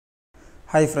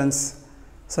Hi friends.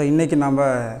 So இன்னைக்கு நாம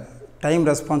time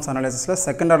response அனாலிசிஸ்ல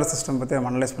second order system பத்தி நம்ம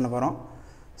அனலைஸ் பண்ண போறோம்.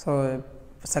 So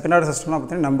செகண்ட் ஆர்டர் சிஸ்டம்னா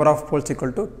பார்த்தீங்கன்னா number of poles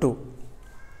equal to 2.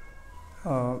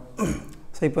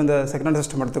 So இப்போ இந்த செகண்ட் ஆர்டர்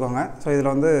சிஸ்டம் எடுத்துக்கோங்க. ஸோ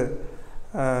இதில் வந்து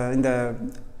இந்த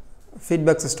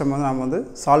ஃபீட்பேக் சிஸ்டம் வந்து நம்ம வந்து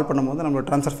சால்வ் பண்ணும்போது நம்மளோட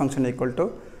transfer function equal to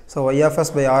so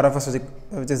YFS by RFS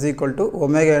which is equal to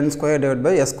omega n square divided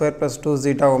by s square plus 2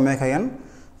 zeta omega n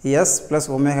s plus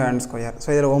omega n square. So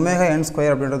இதில் omega n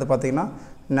square அப்படின்றது பார்த்தீங்கன்னா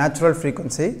natural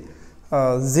frequency,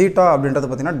 zeta அப்படின்றது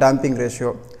பார்த்தீங்கன்னா damping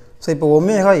ratio. So இப்போ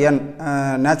omega n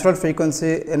natural frequency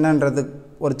என்னன்றது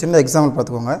ஒரு சின்ன example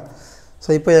பார்த்துக்கோங்க. ஸோ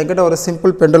இப்போ என்கிட்ட ஒரு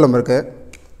சிம்பிள் பெண்டுலம் இருக்குது.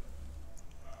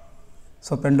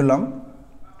 So pendulum.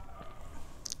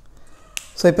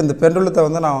 ஸோ இப்போ இந்த பெண்டுலத்தை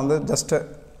வந்து நான் வந்து ஜஸ்ட்டு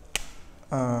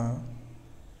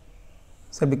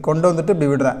ஸோ இப்படி கொண்டு வந்துட்டு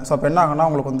இப்படி விடுறேன். ஸோ அப்போ என்ன ஆகுனா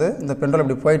உங்களுக்கு வந்து இந்த பெண்டுலம்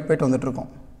இப்படி போயிட்டு வந்துட்டுருக்கும்.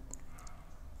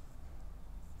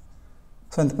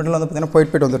 ஸோ இந்த பெண்டுலம் வந்து பார்த்திங்கன்னா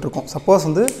போயிட்டு வந்துட்டுருக்கும். சப்போஸ்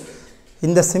வந்து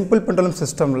இந்த சிம்பிள் பெண்டுலம்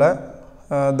சிஸ்டமில்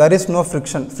there is no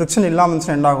ஃப்ரிக்ஷன் இல்லாமல்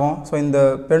இருந்துச்சுன்னா என்ன ஆகும்? ஸோ இந்த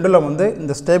பெண்டுலம் வந்து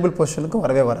இந்த ஸ்டேபிள் பொசிஷனுக்கு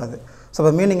வரவே வராது. ஸோ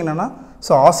இப்போ மீனிங் என்னென்னா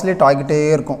ஸோ ஆசிலேட் ஆகிட்டே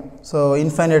இருக்கும். ஸோ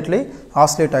இன்ஃபைனைட்லி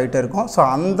ஆசிலேட் ஆகிட்டே இருக்கும். ஸோ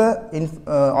அந்த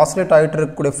ஆசிலேட் ஆகிட்டு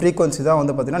இருக்கக்கூடிய ஃப்ரீக்வன்சி தான்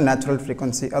வந்து பார்த்திங்கன்னா நேச்சுரல்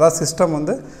ஃப்ரீக்வன்சி, அதாவது சிஸ்டம்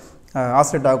வந்து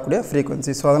ஆசிலேட் ஆகக்கூடிய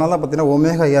ஃப்ரீக்வன்சி. ஸோ அதனால தான் பார்த்திங்கன்னா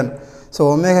omega N. So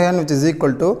omega N which is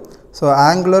equal to so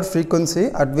angular frequency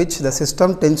at which the system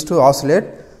tends to oscillate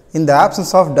in the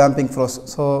absence of damping force.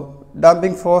 So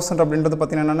damping force அப்படின்றது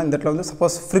பார்த்தீங்கன்னா என்னென்னா இந்த இடத்துல வந்து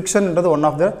suppose ஃப்ரிக்ஷன்ன்றது one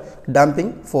of the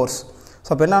damping force. So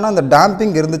அப்போ என்னென்னா இந்த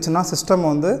damping இருந்துச்சுன்னா சிஸ்டம்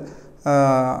வந்து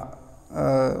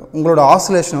உங்களோட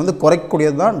ஆசிலேஷன் வந்து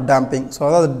குறைக்கக்கூடியது தான் டேம்பிங். ஸோ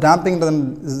அதாவது டேம்பிங்கிறது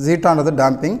ஜீட்டான்றது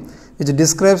damping which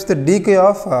describes the decay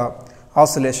of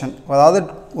oscillation. அதாவது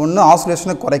ஒன்று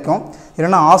ஆசிலேஷனை குறைக்கும்,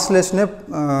 இல்லைன்னா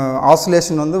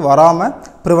ஆசிலேஷன் வந்து வராமல்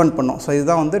ப்ரிவெண்ட் பண்ணும். ஸோ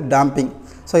இதுதான் வந்து டேம்பிங்.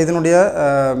 ஸோ இதனுடைய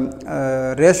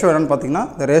ரேஷியோ என்னென்னு பார்த்தீங்கன்னா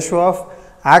the ratio of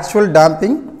actual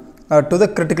damping to the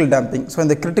critical damping. So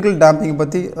இந்த கிரிட்டிக்கல் டேம்பிங்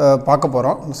பற்றி பார்க்க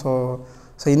போகிறோம்.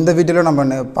 ஸோ இந்த வீடியோவில்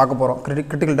நம்ம பார்க்க போகிறோம்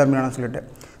கிரிட்டிக்கல் டேம்பிங் சொல்லிட்டு.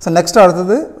 ஸோ நெக்ஸ்ட்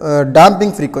அடுத்தது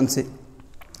டேம்பிங் ஃப்ரீக்வன்சி.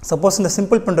 சப்போஸ் இந்த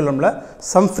சிம்பிள் பெண்டுலமில்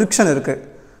சம் ஃப்ரிக்ஷன் இருக்குது,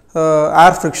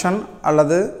 ஏர் ஃப்ரிக்ஷன்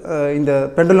அல்லது இந்த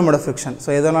பெண்டுலமோட ஃப்ரிக்ஷன். ஸோ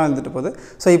எதெல்லாம் இருந்துட்டு போகுது.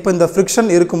 ஸோ இப்போ இந்த ஃப்ரிக்ஷன்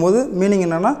இருக்கும்போது மீனிங்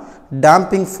என்னென்னா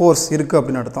டேம்பிங் ஃபோர்ஸ் இருக்குது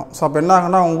அப்படின்னு அர்த்தம். ஸோ அப்போ என்ன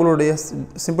ஆகுனா உங்களுடைய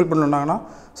simple pendulum என்னாகனா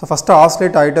so first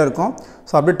oscillate ஆகிட்டே இருக்கும்.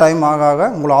 ஸோ அப்படியே டைம் ஆக ஆக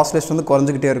உங்களோட ஆசிலேஷன் வந்து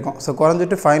குறைஞ்சிக்கிட்டே இருக்கும். ஸோ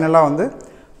குறைஞ்சிட்டு ஃபைனலாக வந்து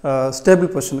ஸ்டேபிள்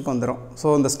பொசிஷனுக்கு வந்துடும்.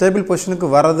 ஸோ இந்த ஸ்டேபிள் பொசிஷனுக்கு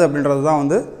வர்றது அப்படின்றது தான்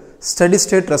வந்து ஸ்டெடி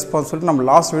ஸ்டேட் ரெஸ்பான்ஸ் சொல்லிட்டு நம்ம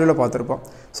லாஸ்ட் வீடியோவில் பார்த்துருப்போம்.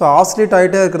 ஸோ ஆசிலேட்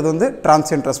ஆகிட்டே இருக்கிறது வந்து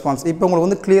டிரான்சியன்ட் ரெஸ்பான்ஸ். இப்போ உங்களுக்கு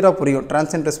வந்து கிளியராக புரியும்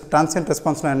டிரான்சியன்ட்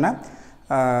ரெஸ்பான்ஸ்னால் என்ன,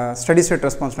 ஸ்டெடி ஸ்டேட்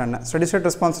ரெஸ்பான்ஸ்னால் என்ன. ஸ்டெடி ஸ்டேட்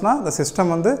ரெஸ்பான்ஸ்னால் இந்த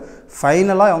சிஸ்டம் வந்து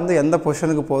ஃபைனலாக வந்து எந்த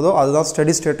பொசிஷனுக்கு போதோ அதுதான்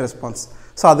ஸ்டெடி ஸ்டேட் ரெஸ்பான்ஸ்.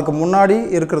 ஸோ அதுக்கு முன்னாடி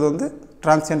இருக்கிறது வந்து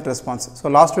transient response.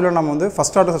 So last video நம்ம வந்து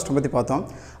ஃபஸ்ட் ஆர்டர் சிஸ்டம் பற்றி பார்த்தோம்.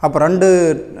 அப்போ ரெண்டு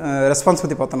ரெஸ்பான்ஸ்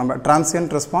பற்றி பார்த்தோம் நம்ம,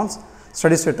 transient response,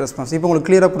 steady state response. இப்போ உங்களுக்கு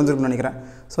கிளியராக புரிஞ்சிருக்குன்னு நினைக்கிறேன்.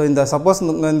 ஸோ இந்த சப்போஸ்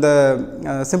இந்த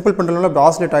சிம்பிள் பெண்டுலமில் இப்போ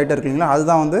ஆசிலேட் ஆகிட்டே இருக்கீங்களா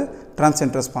அதுதான் வந்து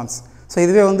டிரான்சியன்ட் ரெஸ்பான்ஸ். ஸோ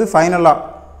இதுவே வந்து ஃபைனலாக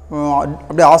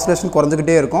அப்படியே ஆசிலேஷன்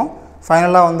குறைஞ்சிக்கிட்டே இருக்கும்.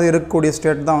 ஃபைனலாக வந்து இருக்கக்கூடிய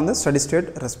ஸ்டேட் தான் வந்து ஸ்டெடி ஸ்டேட்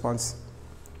ரெஸ்பான்ஸ்.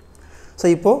 ஸோ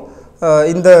இப்போது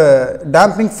இந்த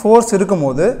டேம்பிங் ஃபோர்ஸ்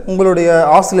இருக்கும்போது உங்களுடைய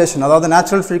ஆசிலேஷன் அதாவது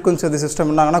natural frequency of the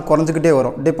system என்ன ஆகுனா குறைஞ்சிக்கிட்டே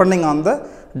வரும் depending on the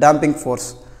damping force.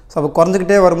 So அப்போ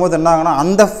குறைஞ்சிக்கிட்டே வரும்போது என்ன ஆகுனா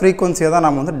அந்த ஃப்ரீக்வன்சியை தான்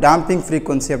நம்ம வந்து டேம்பிங்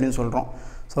ஃப்ரீக்வன்சி அப்படின்னு சொல்கிறோம்.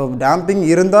 ஸோ டேம்பிங்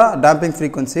இருந்தால் டேம்பிங்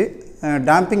ஃப்ரீக்வன்சி,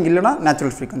 டேம்பிங் இல்லைனா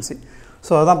நேச்சுரல் ஃப்ரீக்வன்சி.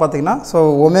 ஸோ அதான் பார்த்தீங்கன்னா so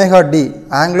omega t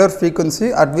angular frequency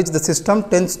at which the system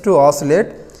tends to oscillate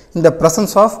in the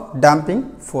presence of damping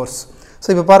force. So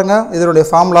இப்போ பாருங்கள் இதனுடைய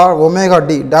formula omega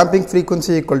t damping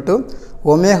frequency equal to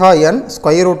omega n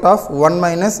square root of 1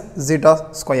 minus ஜீட்டா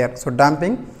square. So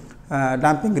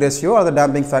damping ratio அது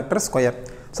damping factor square.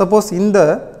 Suppose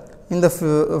இந்த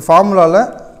ஃபார்முலாவில்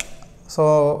so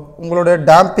உங்களுடைய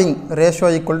damping ratio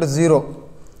equal to 0,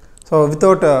 so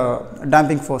without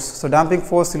damping force. So damping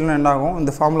force இல்லைன்னா என்ன ஆகும்,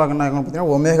 இந்த ஃபார்முலாக்கு என்ன ஆகும்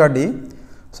பார்த்தீங்கன்னா omega t.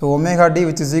 So omega t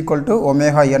which is equal to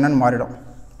omega என்னன்னு மாறிடும்.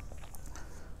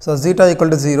 So ஜீட்டா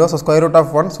equal to 0, so square root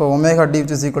of 1, so omega t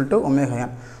which is equal to omega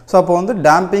N. So அப்போ வந்து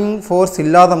டேம்பிங் ஃபோர்ஸ்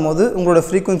இல்லாத போது உங்களோட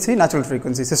ஃப்ரீக்வன்சி நேச்சுரல்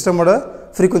ஃப்ரீக்வன்சி, சிஸ்டமோட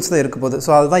ஃப்ரீக்வன்சி தான் இருக்க போகுது.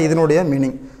 ஸோ அதுதான் இதனுடைய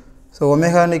meaning. So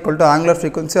omega n equal to angular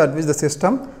frequency at which the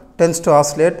system tends to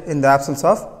oscillate in the absence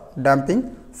of damping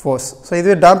force. So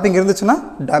இதுவே டேம்பிங் இருந்துச்சுன்னா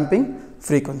damping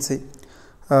frequency.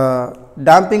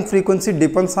 Damping frequency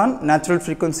depends on natural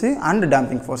frequency and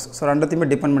damping force. So ரெண்டுத்தையுமே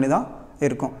depend பண்ணி தான்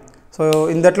இருக்கும். So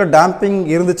இந்த இடத்துல damping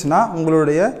இருந்துச்சுன்னா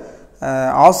உங்களுடைய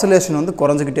ஆசிலேஷன் வந்து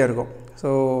குறைஞ்சிக்கிட்டே இருக்கும். ஸோ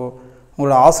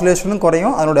உங்களோட ஆசிலேஷனும்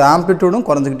குறையும், அதனுடைய ஆம்ப்ளிடியூடும்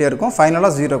குறைஞ்சிக்கிட்டே இருக்கும்,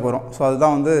 ஃபைனலாக 0 வரும். ஸோ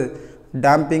அதுதான் வந்து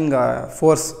டேம்பிங்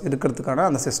ஃபோர்ஸ் இருக்கிறதுக்கான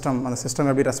அந்த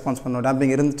சிஸ்டம் எப்படி ரெஸ்பான்ஸ் பண்ணும்,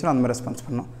 டேம்பிங் இருந்துச்சுன்னா அந்த மாதிரி ரெஸ்பான்ஸ்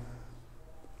பண்ணும்.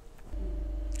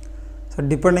 So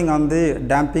depending on the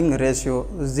damping ratio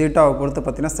ஜீட்டாவை பொறுத்து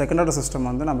பார்த்திங்கன்னா செகண்ட் ஆர்டர் சிஸ்டம்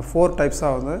வந்து நம்ம 4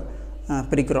 டைப்ஸாக வந்து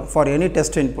பிரிக்கிறோம் for any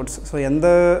test inputs. So எந்த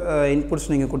இன்புட்ஸ்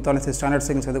நீங்கள் கொடுத்தாலும் சரி, ஸ்டாண்டர்ட்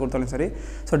சிக்னல்ஸ் எது கொடுத்தாலும் சரி,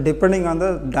 so depending on the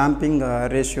damping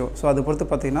ratio. So அது பொறுத்து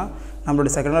பார்த்திங்கன்னா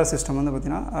நம்மளுடைய செகண்ட் ஆர்டர் சிஸ்டம் வந்து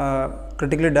பார்த்திங்கன்னா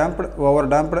critically damped, over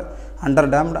damped, under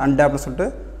damped, undamped சொல்லிட்டு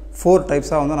 4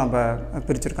 டைப்ஸாக வந்து நம்ம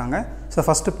பிரிச்சிருக்காங்க. ஸோ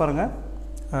ஃபஸ்ட்டு பாருங்கள்,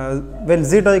 when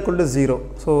zeta equal to 0,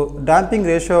 so damping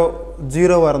ratio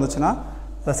 0வாக இருந்துச்சுன்னா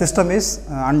the system is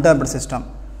undamped system.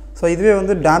 So இதுவே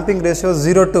வந்து டேம்பிங் ரேஷியோ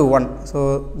 0 to 1, ஸோ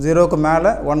 0க்கு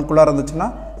மேலே 1குள்ளே இருந்துச்சுன்னா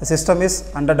the system is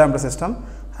underdamped system,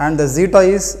 and the zeta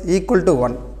is equal to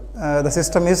 1, the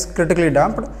system is critically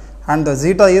damped, and the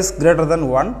zeta is greater than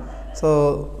 1, so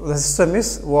the system is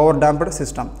overdamped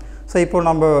system. So இப்போ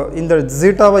நம்ம இந்த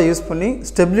ஜீட்டாவை use பண்ணி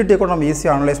ஸ்டெபிலிட்டியை கூட நம்ம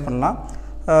ஈஸியாக அனலைஸ் பண்ணலாம்.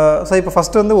 So இப்போ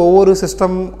first வந்து ஒவ்வொரு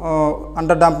சிஸ்டம்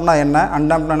அண்டர் டேம்ப்னா என்ன,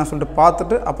 அன்டேம்ப்னா என்ன சொல்லிட்டு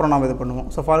பார்த்துட்டு அப்புறம் நம்ம இது பண்ணுவோம்.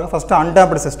 So for first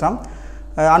undamped system.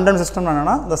 Undamped system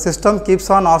என்னென்னா, the system keeps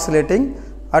on oscillating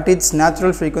at its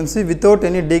natural frequency without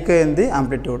any decay in the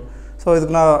amplitude. So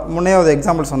இதுக்கு நான் முன்னே ஒரு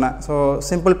எக்ஸாம்பிள் சொன்னேன். So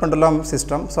simple pendulum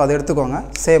system. So அதை எடுத்துக்கோங்க.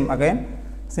 சேம் அகைன்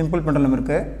சிம்பிள் பெண்டுலம்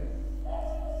இருக்குது.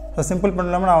 So simple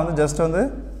pendulum நான் வந்து ஜஸ்ட் வந்து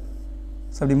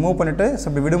ஸோ அப்படி மூவ் பண்ணிவிட்டு ஸோ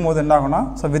அப்படி விடும்போது என்ன ஆகும்னா,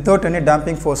 so without any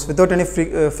damping force, without any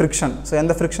friction, so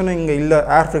எந்த ஃப்ரிக்ஷனும் இங்கே இல்லை,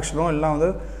 ஏர் ஃப்ரிக்ஷனும் எல்லாம் வந்து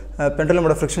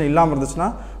பெண்டுலமோட ஃப்ரிக்ஷன் இல்லாமல் இருந்துச்சுன்னா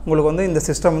உங்களுக்கு வந்து இந்த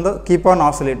சிஸ்டம் வந்து keep on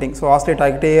oscillating, so oscillate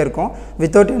ஆகிட்டே இருக்கும்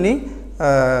without any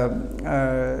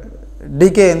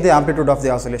decay in the amplitude of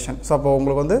the oscillation. So அப்போ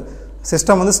உங்களுக்கு வந்து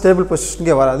சிஸ்டம் வந்து ஸ்டேபிள்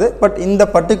பொசிஷனுக்கே வராது. பட் இந்த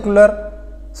பர்டிகுலர்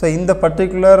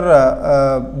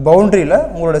பவுண்ட்ரியில்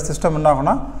உங்களோட சிஸ்டம் என்ன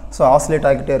ஆகும்னா, ஸோ ஆசிலேட்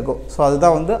ஆகிட்டே இருக்கும். ஸோ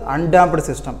அதுதான் வந்து undamped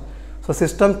system. So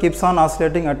system keeps on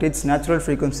oscillating at its natural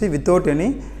frequency without any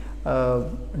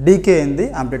decay in the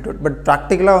amplitude. But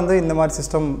practically வந்து இந்த மாதிரி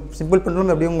சிஸ்டம் சிம்பிள்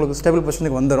பெண்டுலம் எப்படியும் உங்களுக்கு ஸ்டேபிள்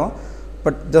பொசிஷனுக்கு வந்துடும்.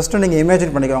 பட் ஜஸ்ட்டு நீங்கள்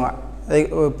இமேஜின் பண்ணிக்கோங்க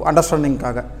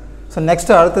அண்டர்ஸ்டாண்டிங்காக. ஸோ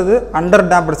நெக்ஸ்ட்டு அடுத்தது under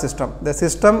damped system. The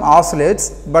system ஆசிலேட்ஸ்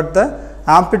but the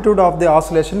amplitude of the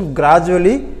oscillation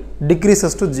gradually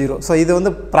decreases to 0. So இது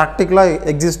வந்து ப்ராக்டிக்கலாக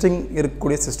எக்ஸிஸ்டிங்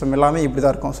இருக்கக்கூடிய சிஸ்டம் எல்லாமே இப்படி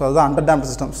தான் இருக்கும். ஸோ அதுதான் அண்டர்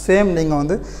டேம்ப்டு சிஸ்டம். சேம் நீங்கள்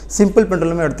வந்து சிம்பிள்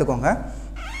பெண்டுலமே எடுத்துக்கோங்க.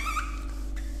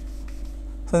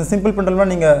 ஸோ இந்த சிம்பிள் பெண்டுலம்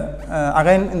நீங்கள்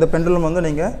அகைன் இந்த பெண்டுலம் வந்து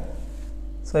நீங்கள்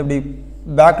ஸோ இப்படி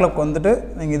பேக்கில் வந்துட்டு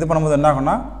நீங்கள் இது பண்ணும்போது என்ன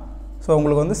ஆகும்னா, ஸோ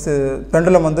உங்களுக்கு வந்து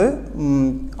பெண்டுலம் வந்து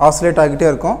ஆசிலேட் ஆகிட்டே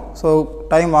இருக்கும். ஸோ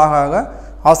டைம் ஆக ஆக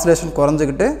ஆசிலேஷன்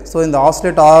குறைஞ்சிக்கிட்டு, ஸோ இந்த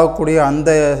ஆசிலேட் ஆகக்கூடிய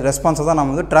அந்த ரெஸ்பான்ஸை தான்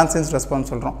நம்ம வந்து டிரான்சியன்ட்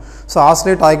ரெஸ்பான்ஸ் சொல்கிறோம். ஸோ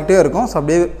ஆசிலேட் ஆகிக்கிட்டே இருக்கும். ஸோ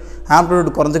அப்படியே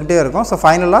ஆம்ப்ளிடியூட் குறைஞ்சிக்கிட்டே இருக்கும். ஸோ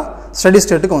ஃபைனலாக ஸ்டடி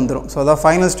ஸ்டேட்டுக்கு வந்துடும். ஸோ அதான்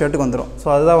ஃபைனல் ஸ்டேட்டுக்கு வந்துடும். ஸோ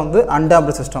அதுதான் வந்து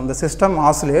undamped system. The system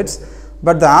ஆசிலேட்ஸ்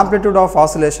but the amplitude of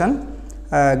oscillation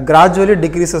gradually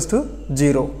decreases to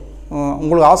 0.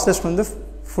 உங்களுக்கு ஆசிலேஷன் வந்து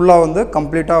ஃபுல்லாக வந்து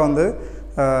கம்ப்ளீட்டாக வந்து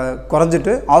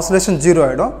குறைஞ்சிட்டு ஆசிலேஷன் 0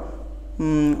 ஆகிடும்.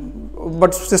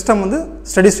 பட் சிஸ்டம் வந்து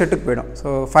ஸ்டடி ஸ்டேட்டுக்கு போயிடும். ஸோ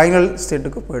ஃபைனல்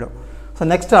ஸ்டேட்டுக்கு போயிடும். ஸோ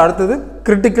நெக்ஸ்ட்டு அடுத்தது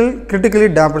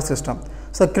critically damped system.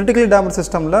 So critically damped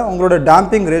சிஸ்டமில் உங்களோட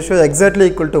damping ratio exactly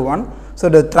equal to 1.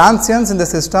 So the டிரான்சியன்ஸ் இந்த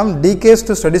system decays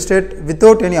to study state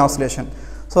without any oscillation.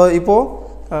 So இப்போது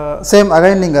சேம்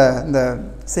அகைன் நீங்கள் இந்த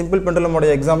சிம்பிள்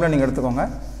பெண்டுலமோடைய எக்ஸாம்பிளை நீங்கள் எடுத்துக்கோங்க.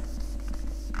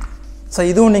 ஸோ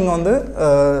இதுவும் நீங்கள் வந்து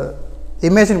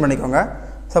இமேஜின் பண்ணிக்கோங்க.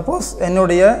 சப்போஸ்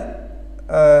என்னுடைய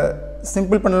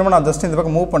சிம்பிள் பெண்டுலம் நான் ஜஸ்ட் இந்த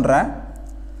பக்கம் மூவ் பண்ணுறேன்.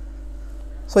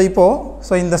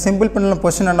 ஸோ இந்த சிம்பிள் பெண்டுலம்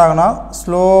பொசிஷன் என்ன ஆகுனா,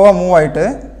 ஸ்லோவாக மூவ் ஆகிட்டு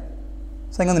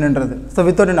ஸோ இங்கே வந்து நின்றுது. ஸோ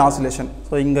வித்தவுட் இன் ஆசிலேஷன்.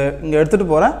 ஸோ இங்கே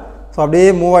எடுத்துகிட்டு போகிறேன். ஸோ அப்படியே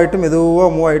மூவ் ஆகிட்டு மெதுவாக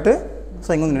மூவ் ஆகிட்டு ஸோ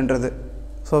இங்கே வந்து நின்றுது.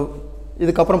 ஸோ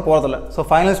இதுக்கப்புறம் போகிறதில்ல. ஸோ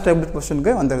ஃபைனல் ஸ்டேபிள்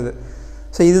பொசிஷனுக்கு வந்துடுது.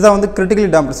 ஸோ இதுதான் வந்து கிரிட்டிக்கலி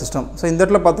டேம்ப்டு சிஸ்டம். ஸோ இந்த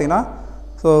இடத்துல பார்த்தீங்கன்னா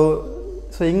ஸோ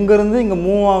இங்கேருந்து இங்கே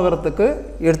மூவ் ஆகிறதுக்கு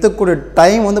எடுத்துக்கூடிய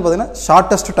டைம் வந்து பார்த்திங்கன்னா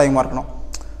ஷார்ட்டஸ்ட் டைமாக இருக்கணும்.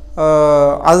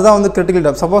 அதுதான் வந்து கிரிட்டிக்கல்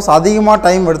டேம்ப். சப்போஸ் அதிகமாக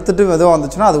டைம் எடுத்துகிட்டு எதுவும்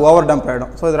வந்துச்சுன்னா அது ஓவர் டேம்ப்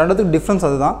ஆகிடும். ஸோ இது ரெண்டுத்துக்கு டிஃப்ரென்ஸ்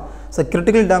அதுதான். So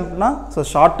critical டேம்ப்னா so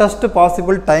shortest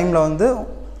possible டைமில் வந்து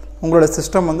உங்களோட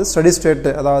சிஸ்டம் வந்து ஸ்டடி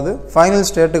ஸ்டேட்டு, அதாவது ஃபைனல்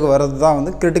ஸ்டேட்டுக்கு வர்றது தான்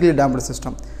வந்து critically damped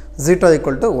system. ஜீட்டா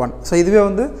equal to 1. So இதுவே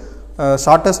வந்து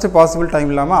ஷார்ட்டஸ்ட் பாசிபிள் டைம்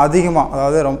இல்லாமல் அதிகமாக,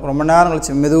 அதாவது ரொம்ப நேரம்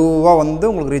கழிச்சு மெதுவாக வந்து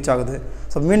உங்களுக்கு ரீச் ஆகுது.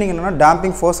 ஸோ மீனிங் என்னென்னா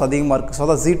டேம்பிங் ஃபோர்ஸ் அதிகமாக இருக்குது. ஸோ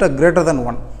அதான் ஜீட்டா greater than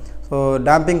 1. So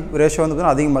damping ratio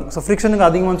வந்து அதிகமாக இருக்குது. ஸோ ஃப்ரிக்ஷனுக்கு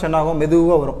அதிகமாக என்ன ஆகும்,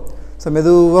 மெதுவாக வரும். ஸோ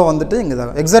மெதுவாக வந்துட்டு இங்கே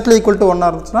தான் எக்ஸாக்ட்லி ஈக்குவல் டு 1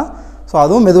 இருந்துச்சுன்னா ஸோ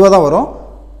அதுவும் மெதுவாக தான் வரும்.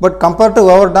 But compared to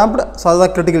over damped, so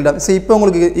அதுதான் கிரிட்டிக்கல் டேம்ப். ஸோ இப்போ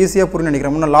உங்களுக்கு ஈஸியாக புரிஞ்சு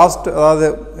நினைக்கிறேன். முன்னே அதாவது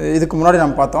இதுக்கு முன்னாடி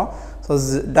நம்ம பார்த்தோம். So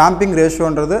damping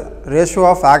ரேஷியோன்றது ratio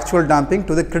of actual damping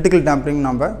to the critical damping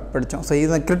நம்ம படித்தோம். ஸோ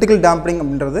இது கிரிட்டிக்கல் டேம்பிங்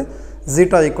அப்படின்றது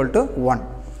ஜீட்டா ஈக்குவல் டு 1.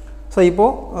 ஸோ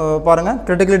இப்போது பாருங்கள்,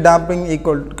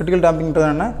 கிரிட்டிக்கல்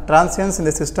டேம்பிங்கிறது என்ன, டிரான்சியன்ஸ்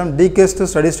இந்த system decays to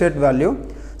study state value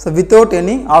so without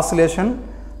any oscillation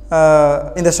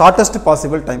இந்த ஷார்ட்டஸ்ட்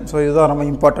பாசிபிள் டைம். ஸோ இதுதான் ரொம்ப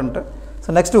important. So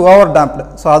next over damped.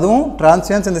 So அதுவும்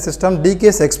டிரான்சியன்ஸ் இந்த system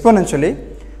decays எக்ஸ்போனென்ஷியலி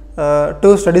to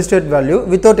study state value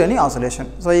without any ஆசோலேஷன்.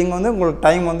 So இங்கே வந்து உங்களுக்கு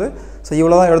டைம் வந்து ஸோ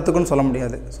இவ்வளோ தான் எடுத்துக்குன்னு சொல்ல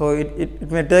முடியாது. So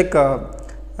it may take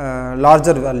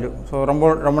larger value. So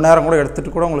ரொம்ப நேரம் கூட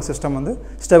எடுத்துகிட்டு கூட உங்களுக்கு சிஸ்டம் வந்து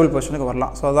ஸ்டேபிள் பொசிஷனுக்கு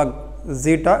வரலாம். ஸோ அதான்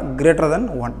ஜீட்டா கிரேட்டர் தென்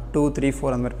 1 2 3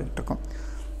 4 அந்த மாதிரி இருக்கும்.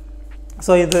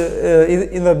 ஸோ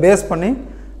இதை பேஸ் பண்ணி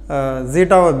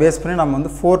ஜீட்டாவை பேஸ் பண்ணி நம்ம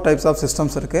வந்து 4 டைப்ஸ் ஆஃப்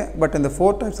சிஸ்டம்ஸ் இருக்குது. பட் இந்த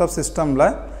 4 டைப்ஸ் ஆஃப் சிஸ்டமில்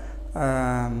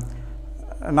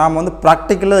நாம் வந்து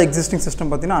ப்ராக்டிக்கலாக எக்ஸிஸ்டிங் சிஸ்டம்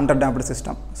பார்த்திங்கன்னா அண்டர் டேம்ப்டு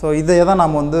சிஸ்டம். ஸோ இதை தான்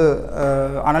நம்ம வந்து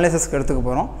அனலைசிஸ்க்கு எடுத்துக்க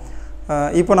போகிறோம்.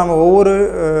 இப்போ நம்ம ஒவ்வொரு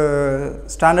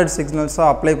ஸ்டாண்டர்ட் சிக்னல்ஸாக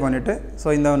அப்ளை பண்ணிவிட்டு ஸோ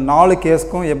இந்த 4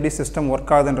 கேஸ்க்கும் எப்படி சிஸ்டம்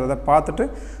ஒர்க் ஆகுதுன்றதை பார்த்துட்டு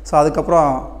ஸோ அதுக்கப்புறம்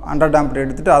அண்டர் டேம்ப்டு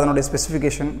எடுத்துகிட்டு அதனுடைய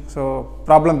ஸ்பெசிஃபிகேஷன் ஸோ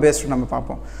ப்ராப்ளம் பேஸ்டு நம்ம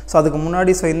பார்ப்போம். ஸோ அதுக்கு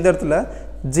முன்னாடி ஸோ இந்த இடத்துல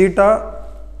ஜீட்டா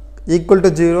equal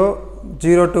to 0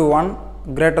 0 to 1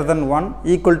 greater than 1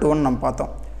 equal to 1 நம்ம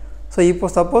பார்த்தோம். ஸோ இப்போ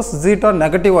சப்போஸ் ஜீட்டா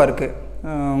நெகட்டிவாக இருக்குது,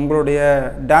 உங்களுடைய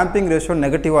டேம்பிங் ரேஷியோ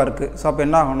நெகட்டிவாக இருக்குது. ஸோ அப்போ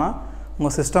என்ன ஆகும்னா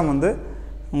உங்கள் சிஸ்டம் வந்து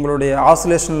உங்களுடைய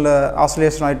ஆசிலேஷன்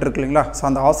ஆகிட்டு இருக்கு இல்லைங்களா. ஸோ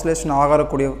அந்த ஆசிலேஷன்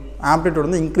ஆகக்கூடிய ஆம்ப்ளிடியூட்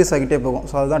வந்து இன்க்ரீஸ் ஆகிட்டே போகும்.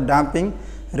 ஸோ அதுதான் damping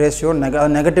ratio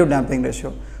negative damping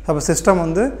ratio. So அப்போ சிஸ்டம்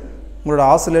வந்து உங்களோட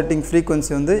ஆசிலேட்டிங்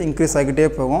ஃப்ரீக்வன்சி வந்து இன்க்ரீஸ் ஆகிட்டே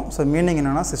போகும். ஸோ மீனிங்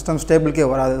என்னென்னா சிஸ்டம் ஸ்டேபிளுக்கே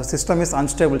வராது. System is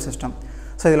unstable system.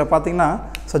 So இதில் பார்த்தீங்கன்னா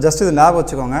ஸோ ஜஸ்ட் இது ஞாபகம்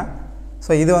வச்சுக்கோங்க.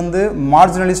 ஸோ இது வந்து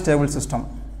marginally stable system.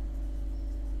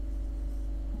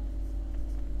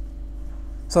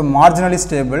 So marginally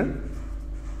stable.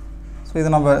 So இது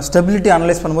நம்ம ஸ்டெபிலிட்டி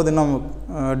அனலைஸ் பண்ணும்போது இன்னும்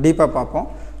டீப்பாக பார்ப்போம்.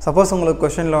 சப்போஸ் உங்களுக்கு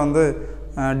கொஷனில் வந்து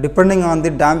depending on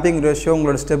the damping ratio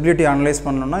உங்களோட ஸ்டெபிலிட்டி அனலைஸ்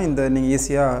பண்ணணுன்னா இந்த நீங்கள்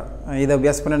ஈஸியாக இதை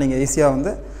பேஸ் பண்ணி நீங்கள் ஈஸியாக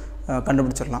வந்து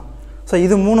கண்டுபிடிச்சிடலாம். ஸோ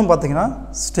இது மூணும் பார்த்தீங்கன்னா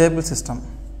ஸ்டேபிள் சிஸ்டம்.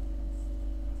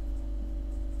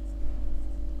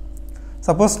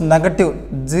 சப்போஸ் நெகட்டிவ்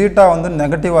ஜீட்டா வந்து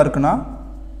நெகட்டிவாக இருக்குன்னா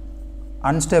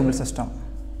unstable system.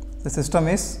 The system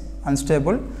is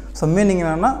unstable. So meaning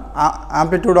என்னன்னா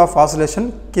amplitude of oscillation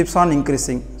keeps on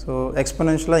increasing. So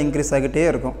exponentially increase ஆகிட்டே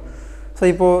இருக்கும். ஸோ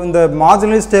இப்போது இந்த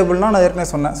மார்ஜினலி ஸ்டேபிள்னால் நான் ஏற்கனவே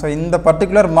சொன்னேன். ஸோ இந்த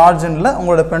பர்டிகுலர் மார்ஜினில்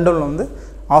உங்களோட பெண்டுலம் வந்து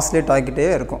ஆசிலேட் ஆகிக்கிட்டே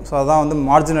இருக்கும். ஸோ அதான் வந்து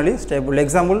marginally stable.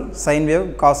 Example sine wave,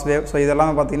 cos wave. So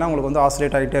இதெல்லாம் பார்த்திங்கன்னா உங்களுக்கு வந்து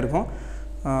ஆசிலேட் ஆகிட்டே இருக்கும்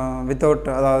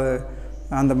வித்தவுட் அதாவது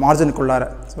அந்த மார்ஜினுக்குள்ளார.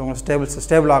 ஸோ உங்களுக்கு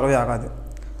ஸ்டேபிள் ஆகவே ஆகாது.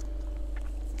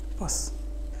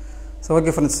 So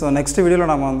okay friends, so next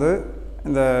வீடியோவில் நம்ம வந்து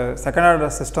இந்த செகண்ட்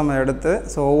ஆர்டர் சிஸ்டமை எடுத்து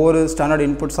ஸோ ஒவ்வொரு ஸ்டாண்டர்ட்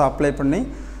இன்புட்ஸை அப்ளை பண்ணி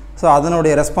ஸோ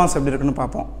அதனுடைய ரெஸ்பான்ஸ் எப்படி இருக்குன்னு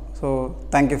பார்ப்போம். So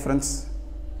thank you friends.